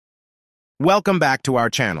Welcome back to our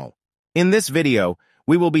channel. In this video,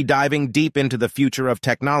 we will be diving deep into the future of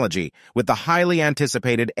technology with the highly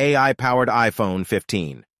anticipated AI-powered iPhone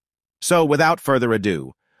 15. So, without further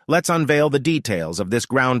ado, let's unveil the details of this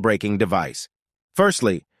groundbreaking device.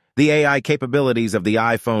 Firstly, the AI capabilities of the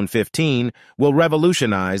iPhone 15 will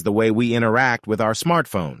revolutionize the way we interact with our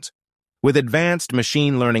smartphones. With advanced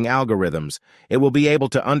machine learning algorithms, it will be able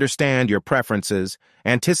to understand your preferences,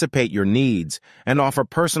 anticipate your needs, and offer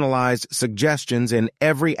personalized suggestions in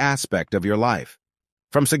every aspect of your life.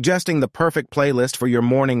 From suggesting the perfect playlist for your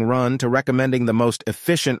morning run to recommending the most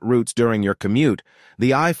efficient routes during your commute,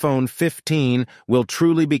 the iPhone 15 will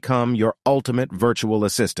truly become your ultimate virtual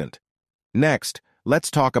assistant. Next,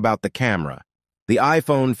 let's talk about the camera. The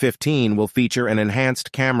iPhone 15 will feature an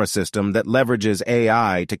enhanced camera system that leverages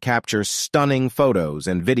AI to capture stunning photos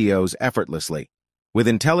and videos effortlessly. With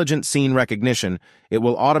intelligent scene recognition, it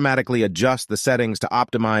will automatically adjust the settings to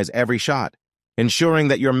optimize every shot, ensuring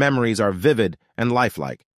that your memories are vivid and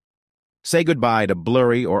lifelike. Say goodbye to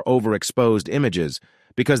blurry or overexposed images,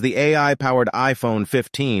 because the AI-powered iPhone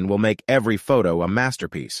 15 will make every photo a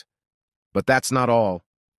masterpiece. But that's not all.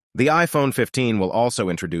 The iPhone 15 will also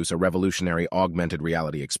introduce a revolutionary augmented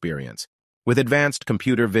reality experience. With advanced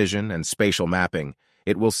computer vision and spatial mapping,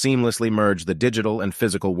 it will seamlessly merge the digital and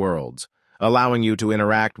physical worlds, allowing you to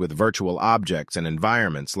interact with virtual objects and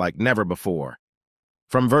environments like never before.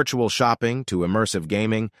 From virtual shopping to immersive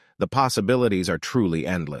gaming, the possibilities are truly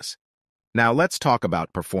endless. Now let's talk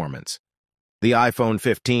about performance. The iPhone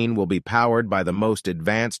 15 will be powered by the most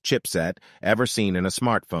advanced chipset ever seen in a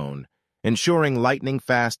smartphone, ensuring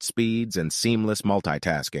lightning-fast speeds and seamless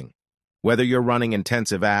multitasking. Whether you're running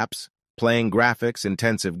intensive apps, playing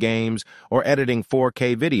graphics-intensive games, or editing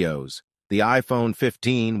 4K videos, the iPhone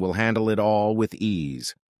 15 will handle it all with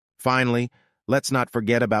ease. Finally, let's not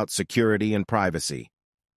forget about security and privacy.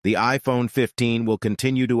 The iPhone 15 will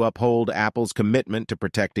continue to uphold Apple's commitment to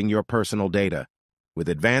protecting your personal data. With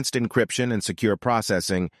advanced encryption and secure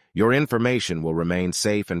processing, your information will remain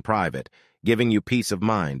safe and private, giving you peace of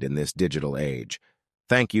mind in this digital age.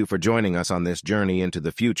 Thank you for joining us on this journey into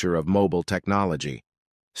the future of mobile technology.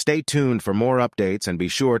 Stay tuned for more updates and be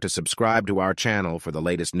sure to subscribe to our channel for the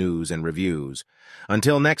latest news and reviews.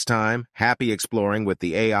 Until next time, happy exploring with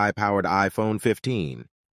the AI-powered iPhone 15.